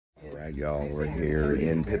Alright, y'all, we're here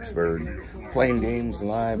in Pittsburgh playing games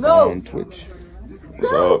live on Twitch.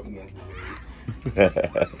 What's up?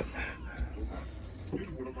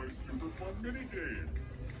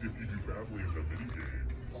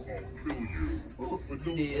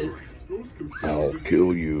 I'll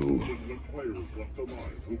kill you.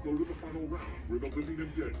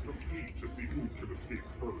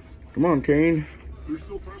 Come on, Kane.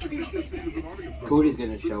 Cody's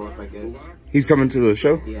gonna show up, I guess. He's coming to the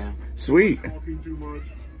show? Yeah. Sweet.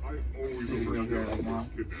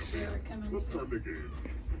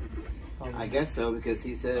 I guess so, because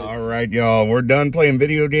he says... Alright, y'all, we're done playing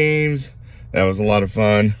video games. That was a lot of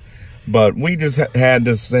fun. But we just had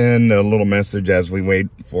to send a little message as we wait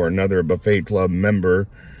for another Buffet Club member.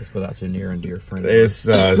 This goes out to a near and dear friend. This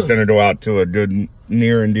is going to go out to a good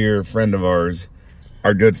near and dear friend of ours,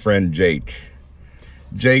 our good friend Jake.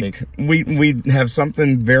 Jake, we have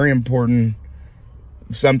something very important,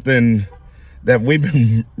 something that we've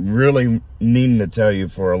been really needing to tell you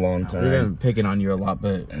for a long time. We've been picking on you a lot,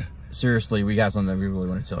 but seriously, we got something we really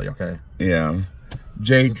want to tell you, okay? Yeah.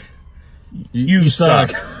 Jake, you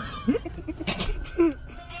suck.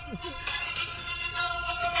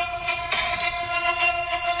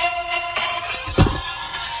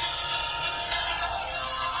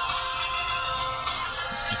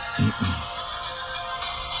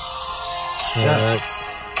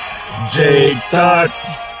 Jake sucks.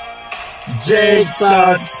 Jake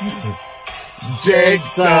sucks. Jake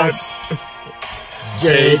sucks.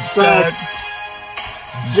 Jake sucks.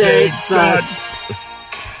 Jake sucks.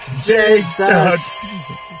 Jake sucks.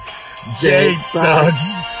 Jake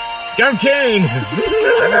sucks. Come Kane.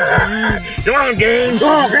 Come on, Kane. Come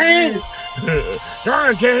on, Kane. Come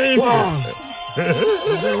on, Kane. Come on.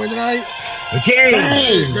 Who's gonna win tonight?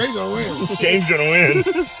 Kane. Kane's gonna win. Kane's gonna win.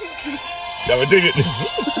 That would take it.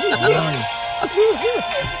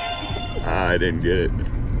 I didn't get it.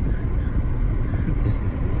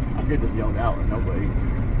 I'm getting just yelled out and nobody.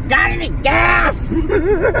 Got any gas?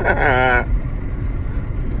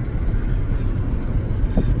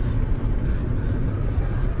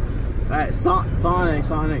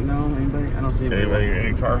 Sonic, no, anybody? I don't see anybody.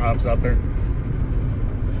 Any car hops out there?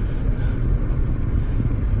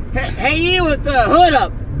 Hey, you with the hood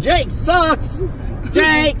up. Jake sucks.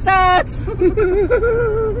 Jake sucks.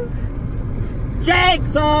 Jake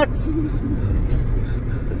sucks. I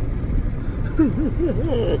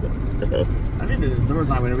did it in the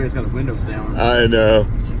summertime when everybody's got the windows down. I know.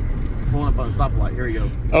 Pulling up on a stoplight. Here we go.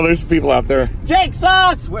 Oh, there's people out there. Jake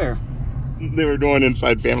sucks. Where? They were doing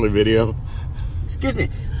Inside Family Video. Excuse me.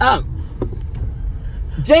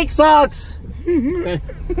 Jake sucks.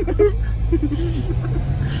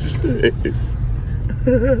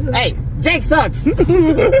 Hey, Jake sucks. I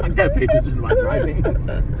gotta pay attention to my driving.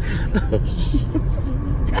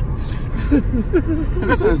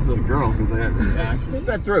 This was the girls because they had reactions.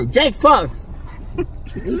 Sped through. Jake sucks. I'm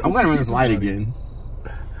gonna run this light again.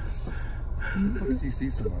 How did you see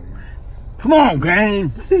somebody? Come on,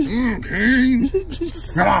 Kane. Kane.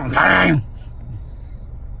 Come on, Kane.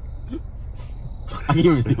 I can't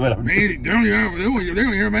even see what I'm doing. They don't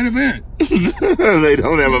hear a main event. They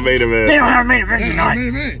don't have a main event. They don't have a main event tonight. Main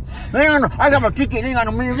event. I got my ticket. They ain't got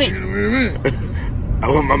no main event. Main event. I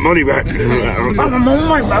want my money back. I got my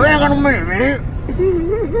money, but they ain't got no main event.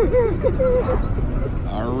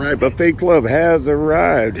 All right, Buffet Club has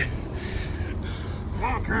arrived.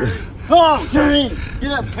 Come on, Kane.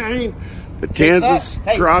 Get up, Kane. The Kansas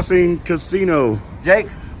Hey. Crossing Casino. Jake,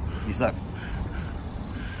 you suck.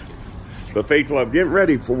 Buffet Club, get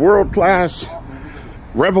ready for world-class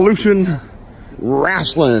Revolution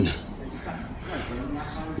Wrestling.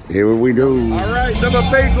 Here we go. All right, the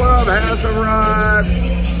Buffet Club has arrived.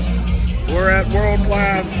 We're at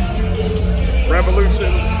world-class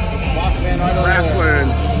Revolution Wrestling.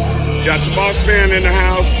 Got the boss man in the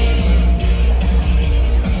house.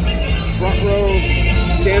 Front row,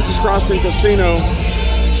 Kansas Crossing Casino.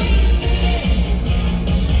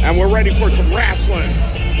 And we're ready for some wrestling.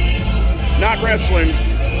 Not wrestling.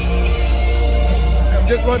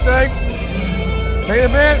 Just one thing. Main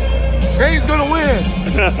event. Kane's gonna win.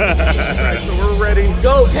 So we're ready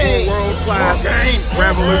Go, for Kane. world-class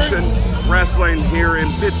Revolution Wrestling here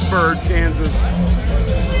in Pittsburgh, Kansas.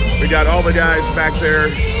 We got all the guys back there.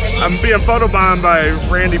 I'm being photobombed by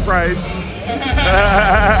Randy Price.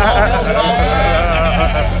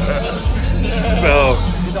 So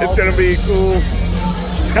it's gonna be cool.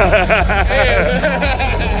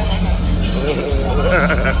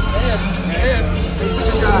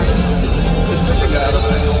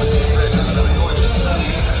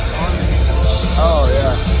 Oh,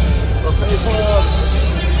 yeah. Buffet Club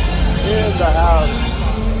in the house.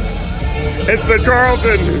 It's the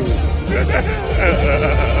Carlton.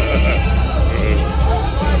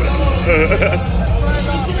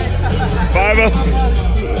 Five.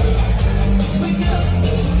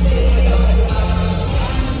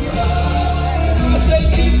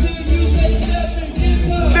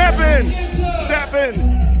 Step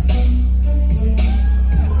in.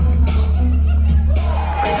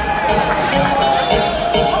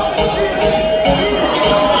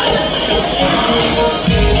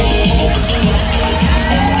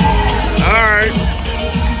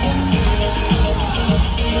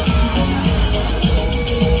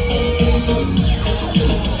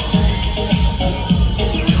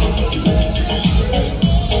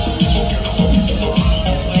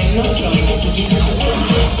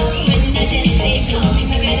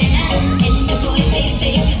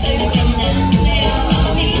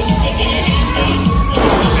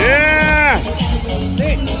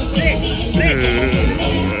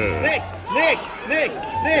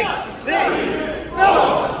 Nick.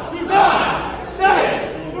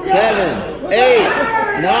 7,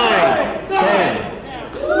 8, 9, 10.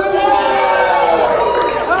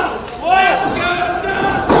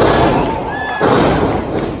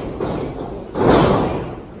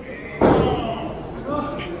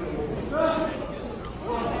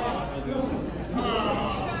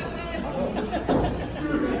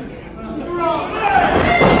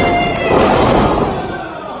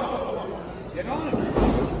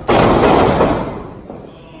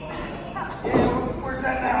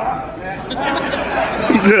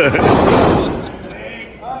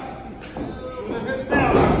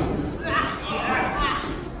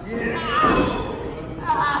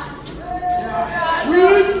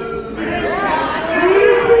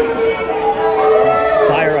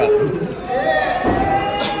 Fire up.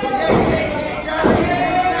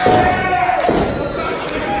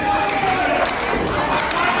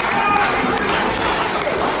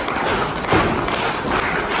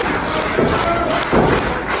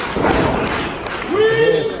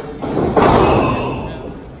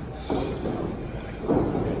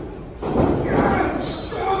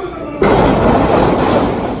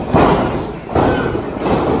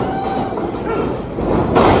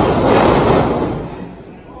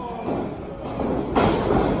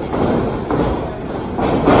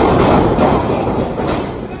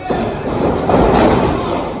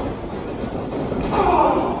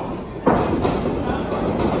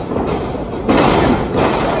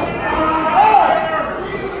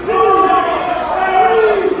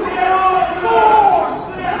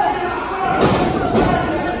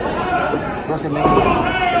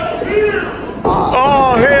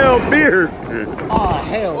 Oh, hell, beer. Oh,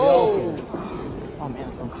 hell no. Oh man,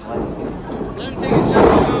 I'm sweating. Let him take his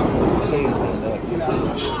jacket off.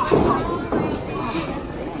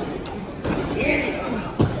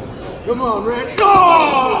 Come on, Randy. Go!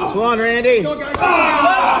 Come on, Randy. Let's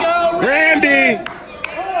go, Randy.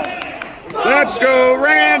 Let's go,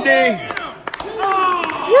 Randy.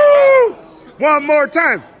 Woo! One more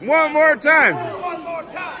time. One more time.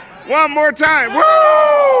 One more time.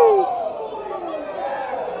 Woo!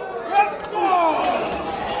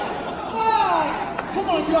 Come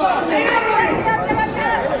on, God.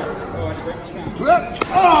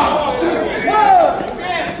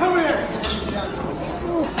 Come here.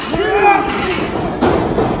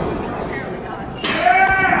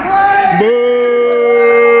 Boo!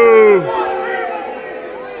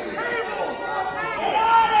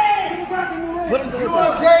 You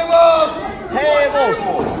want tables? Tables.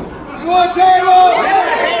 You want tables?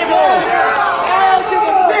 Tables. I'll give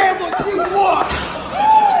a damn what you want.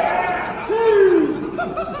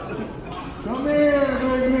 Come here,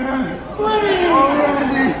 big man.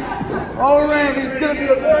 Oh, Randy, it's going to be a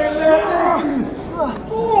very long day.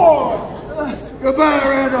 Goodbye,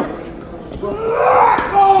 Randall.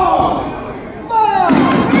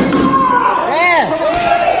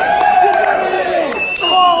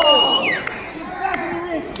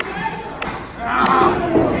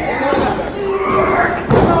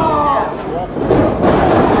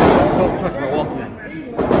 Don't touch my Walkman.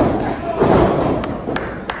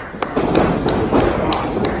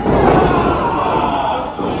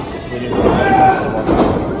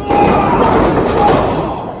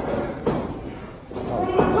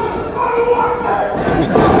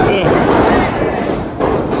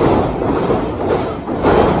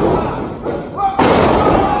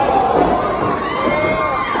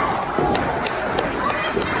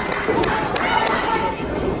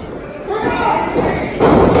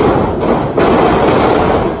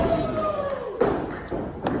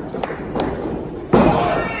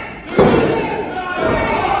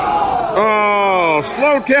 Oh,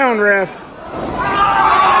 slow down, ref.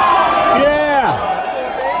 Yeah.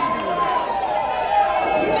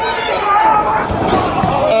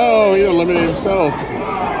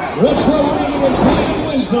 Retro and Team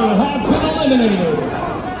Windsor have been eliminated.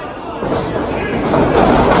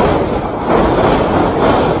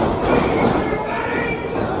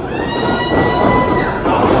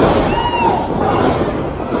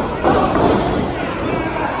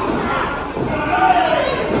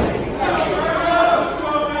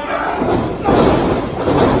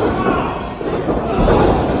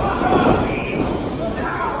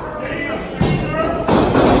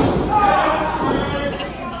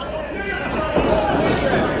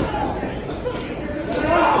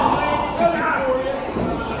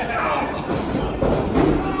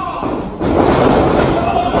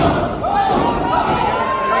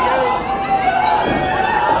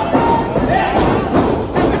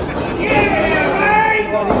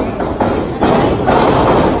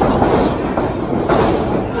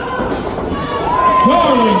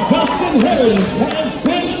 Heritage has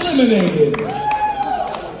been eliminated.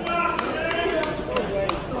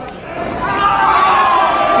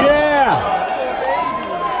 Yeah.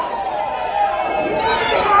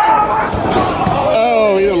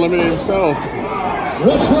 Oh, he eliminated himself.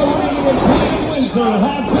 Retro and Team Windsor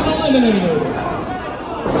have been eliminated.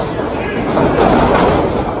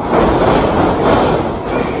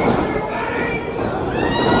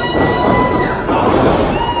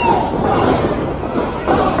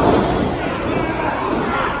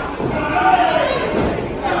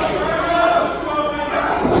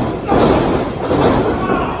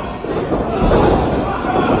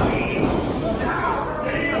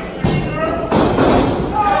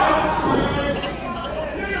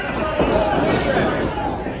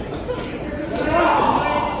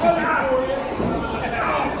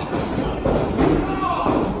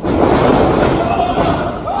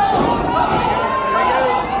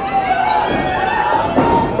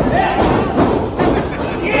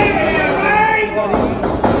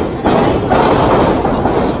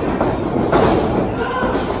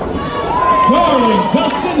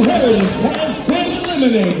 Heritage has been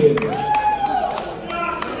eliminated.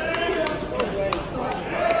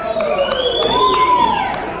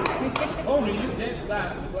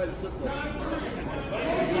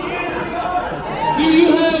 Do you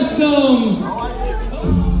have some?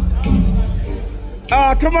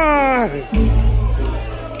 Oh, come on!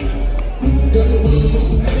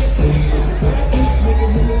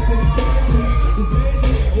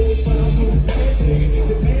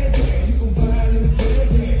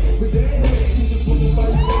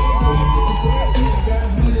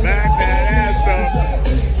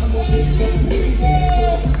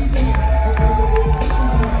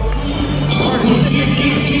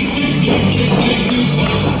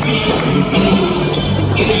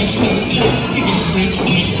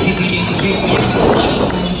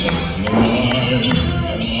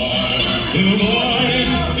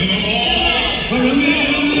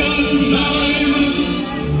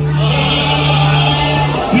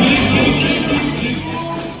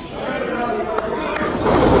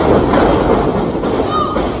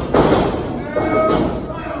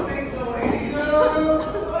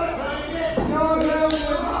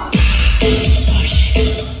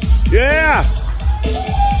 Yeah!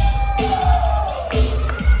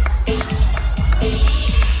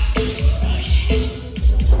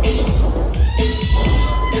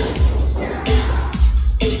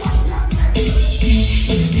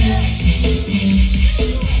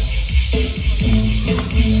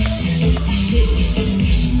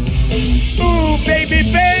 Ooh, baby,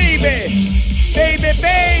 baby! Baby,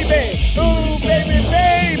 baby! Ooh, baby,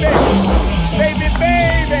 baby! Baby,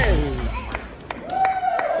 baby!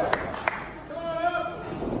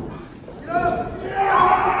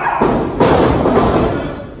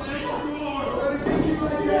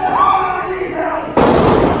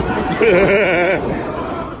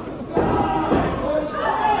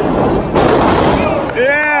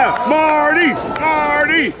 Yeah, Marty,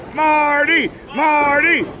 Marty, Marty,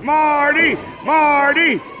 Marty, Marty,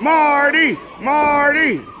 Marty, Marty,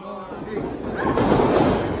 Marty.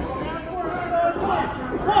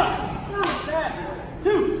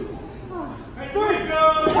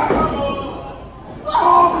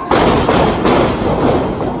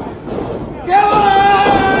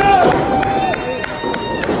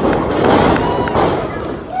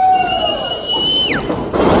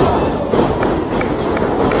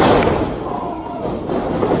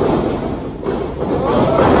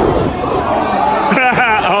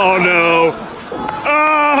 Oh no! Oh!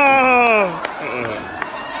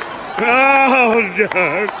 Oh,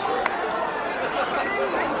 Josh!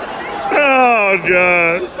 Oh,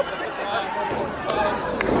 Josh!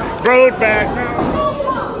 Throw it back now.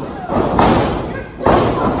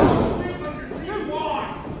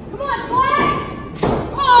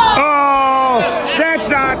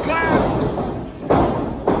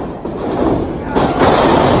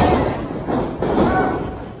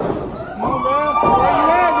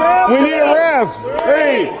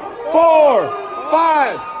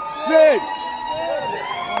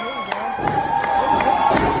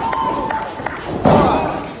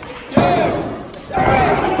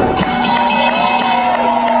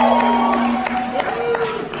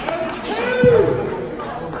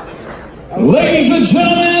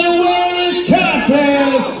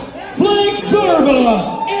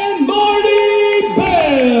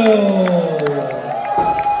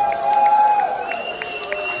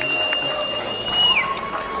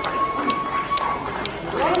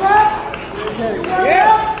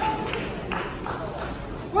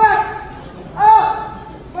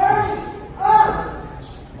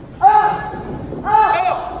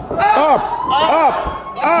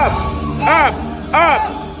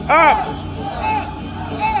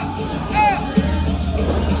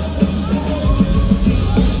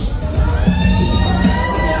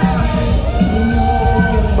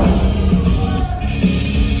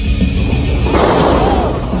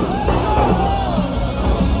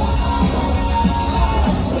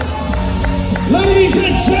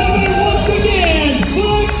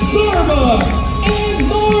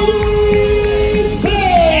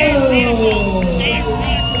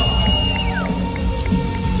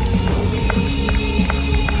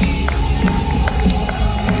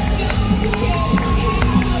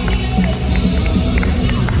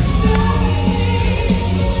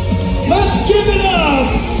 give it up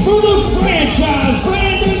for the franchise,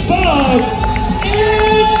 Brandon Bug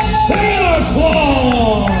and Santa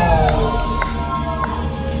Claus.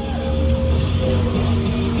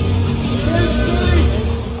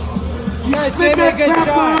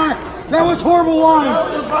 That was horrible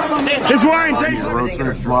wine. His wine takes the Road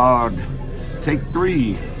Search Vlog. Take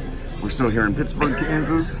 3. We're still here in Pittsburg,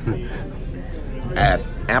 Kansas, at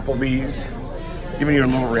Applebee's, giving you a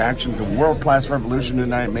little reaction to World Class Revolution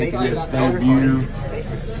tonight, making its debut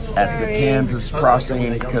at the Kansas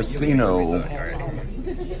Crossing Casino.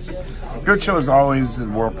 Good show as always,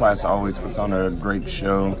 and World Class always puts on a great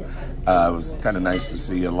show. It was kind of nice to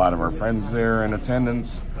see a lot of our friends there in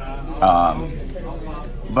attendance.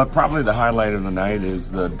 But probably the highlight of the night is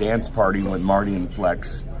the dance party with Marty and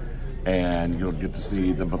Flex. And you'll get to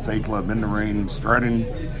see the Buffet Club in the ring, strutting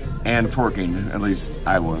and twerking. At least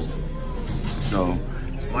I was. So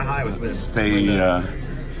My high was been stay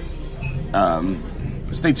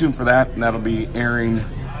tuned for that. And that'll be airing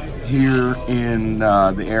here in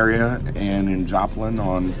the area and in Joplin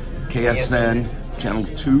on KSN Channel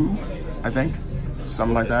 2, I think.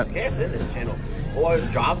 Something like that. KSN is a channel. Or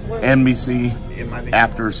Joplin? NBC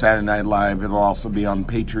after Saturday Night Live. It'll also be on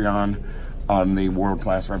Patreon, on the World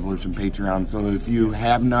Class Revolution Patreon. So if you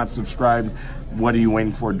have not subscribed, what are you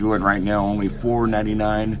waiting for? Do it right now. Only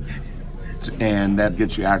 $4.99, and that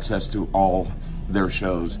gets you access to all their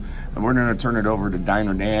shows. And we're going to turn it over to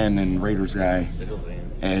Diner Dan and Raiders Guy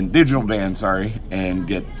and Digital Dan, sorry, and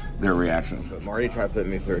get their reaction. But Marty tried to put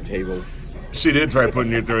me through a table. She did try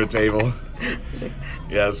putting you through a table.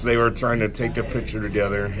 Yes, they were trying to take a picture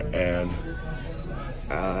together, and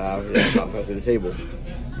I was not through the table.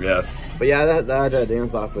 yes. But yeah, that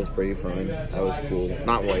dance off was pretty fun. That was cool.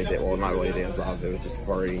 Not really a dance off. It was just a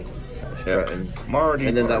party, strutting. Marty,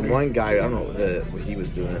 and then Marty. that one guy, I don't know what he was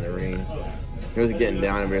doing in the ring. He was getting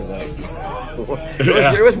down, and he was like,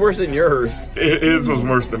 it was worse than yours. His was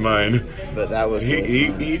worse than mine. But that was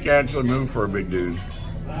He can actually move for a big dude.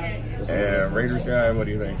 And Raiders Guy, what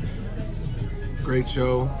do you think? Great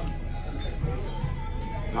show.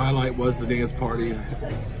 The highlight was the dance party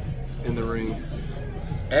in the ring.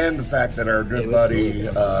 And the fact that our good buddy,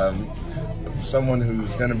 someone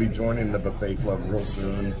who's going to be joining the Buffet Club real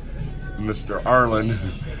soon, Mr. Arlen,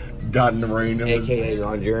 got in the ring. AKA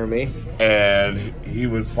Ron Jeremy. And he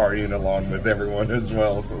was partying along with everyone as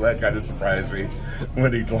well. So that kind of surprised me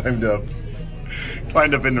when he climbed up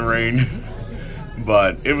in the ring.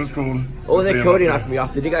 But it was cool. Oh, then Cody knocked me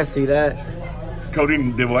off. Did you guys see that? Cody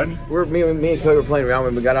did what? Me and Cody were playing around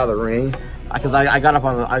when we got out of the ring. Because I got out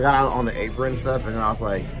on the apron and stuff, and then I was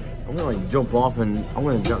like, I'm gonna like jump off and I'm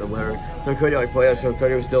gonna jump or whatever. So Cody like played. So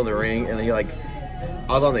Cody was still in the ring, and he like,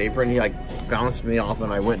 I was on the apron. He like bounced me off,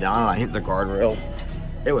 and I went down and I hit the guardrail.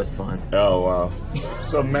 It was fun. Oh wow!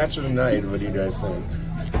 So match of the night. What do you guys think?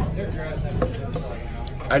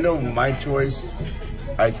 I know my choice,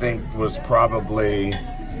 I think, was probably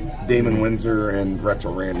Damon Windsor and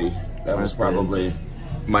Retro Randy. That was probably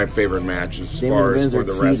my favorite match as far as for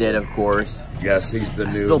the rest. Cheated, of course. Yes, he's the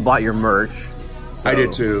new. Still bought your merch. So I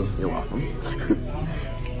did too. You're welcome.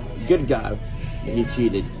 Good guy. He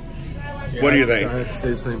cheated. Yeah, What do you think? I have to say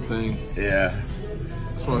the same thing. Yeah.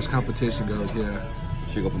 As far as competition goes, yeah.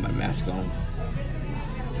 Should go put my mask on.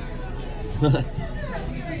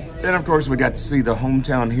 Then of course we got to see the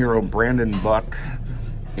hometown hero Brandon Buck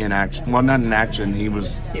in action. Well, not in action. He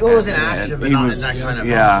was in action, but not in that kind of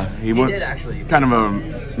moment. He was did actually kind of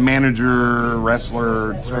a manager,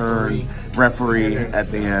 wrestler, turned referee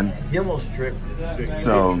at the end. He almost tripped.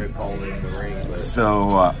 So- He tripped falling in the ring, but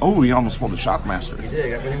So, he almost pulled the Shockmaster. he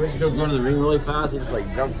did. But he went to go to the ring really fast. He just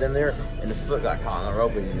like jumped in there, and his foot got caught in the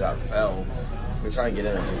rope, and he fell. We were trying to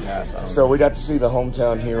get in and pass. So we got to see the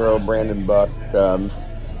hometown hero Brandon Buck,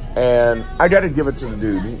 and I got to give it to the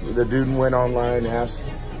dude. The dude went online, asked,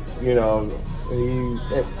 he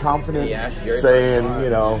confident, He asked Jerry saying, for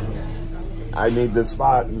a spot. I need this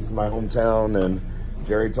spot. This is my hometown, and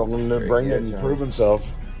Jerry told him to bring it and prove himself,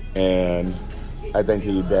 and I think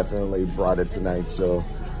he definitely brought it tonight. So,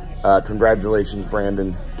 congratulations,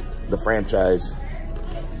 Brandon, the franchise.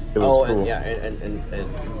 It was cool.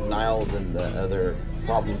 and Niles and the other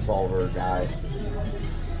problem solver guy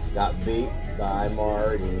got beat by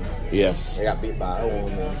Marty. Yes. They got beat by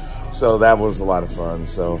Owen. So that was a lot of fun.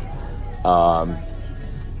 So,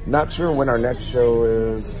 not sure when our next show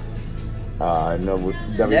is. I know with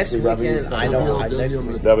WCW. Next weekend, I know. Next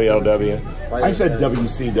week. WLW. I said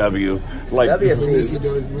WCW. Like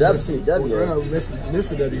WCW. Well, missed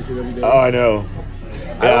the WCW. Oh, I know.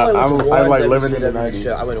 Yeah, I'm like living in the WCW 90s.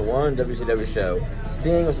 show. I went to one WCW show.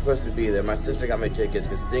 Sting was supposed to be there. My sister got my tickets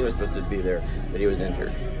because Sting was supposed to be there, but he was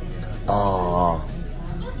injured. Oh,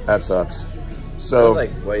 that sucks. They're So, like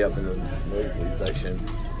way up in the nosebleed section.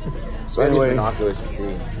 so anyway, binoculars to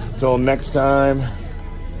see. till next time,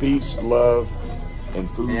 peace, love, and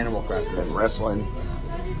food, Animal crackers. and wrestling.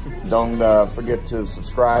 Don't forget to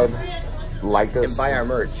subscribe, like us, And buy our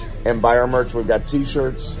merch. and buy our merch. We've got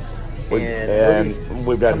T-shirts, And and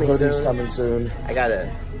we've got coming hoodies soon. coming soon, I gotta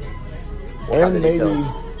work out the and maybe details.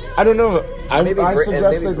 I don't know. I Maybe suggested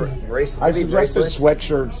maybe suggested bracelets.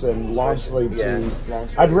 sweatshirts and long sleeve Yeah, tees. long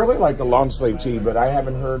I'd sleeves. really like the long sleeve tee, but I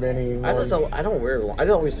haven't heard any. I just don't. I don't wear. I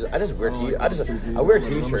just wear t. I wear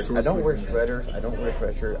t-shirts. I don't wear sweaters. I don't wear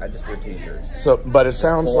sweatshirts. I just wear t-shirts. So, but it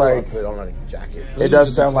sounds Or I'll like put on a jacket. it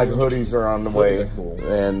does sound like hoodies are on the way, are cool.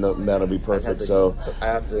 and that'll be I have perfect. to- So, I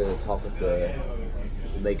have to talk with the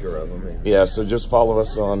maker of them. yeah, so just follow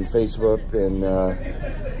us on Facebook, and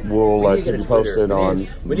we'll We need to keep get a you Twitter. posted on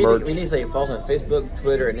merch. We need to say follow us on Facebook,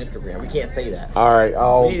 Twitter, and Instagram. We can't say that. All right,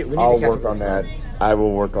 I'll we need to I'll catch work up on with that. I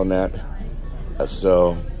will work on that.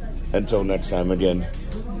 So, until next time, again,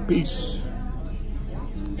 peace.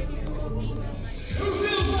 Who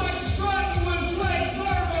feels like strutting with Flex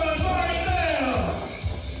Servo and Marty Bell?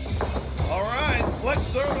 All right, Flex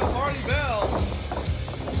Servo and Marty Bell.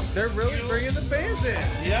 They're really bringing the fans in.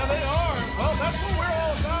 Yeah, they are. Well, that's what we're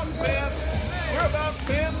all about, fans. We're about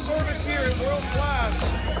fan service here at World Class.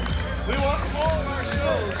 We want all of our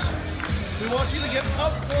shows. We want you to get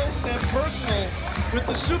up close and personal with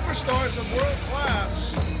the superstars of World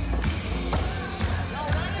Class.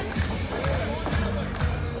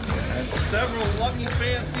 And several lucky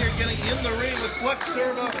fans here getting in the ring with Flex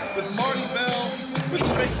Servo, with Marty Bell, with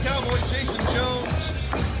Space Cowboy Jason Jones.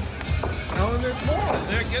 Oh, and there's more.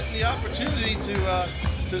 They're getting the opportunity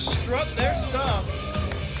to strut their stuff.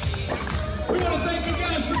 We want to thank you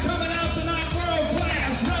guys for coming out tonight. World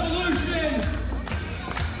Class Revolution.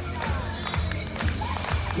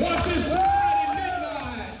 Watch us tonight at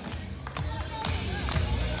midnight.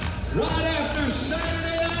 Right after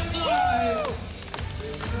Saturday Night Live.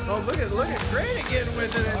 Oh, look at Granny getting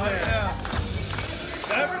with it in Oh, there. yeah.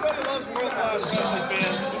 Everybody loves World Class Wrestling,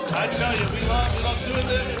 fans. I tell you, we love doing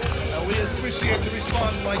this, and we appreciate the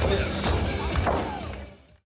response like this.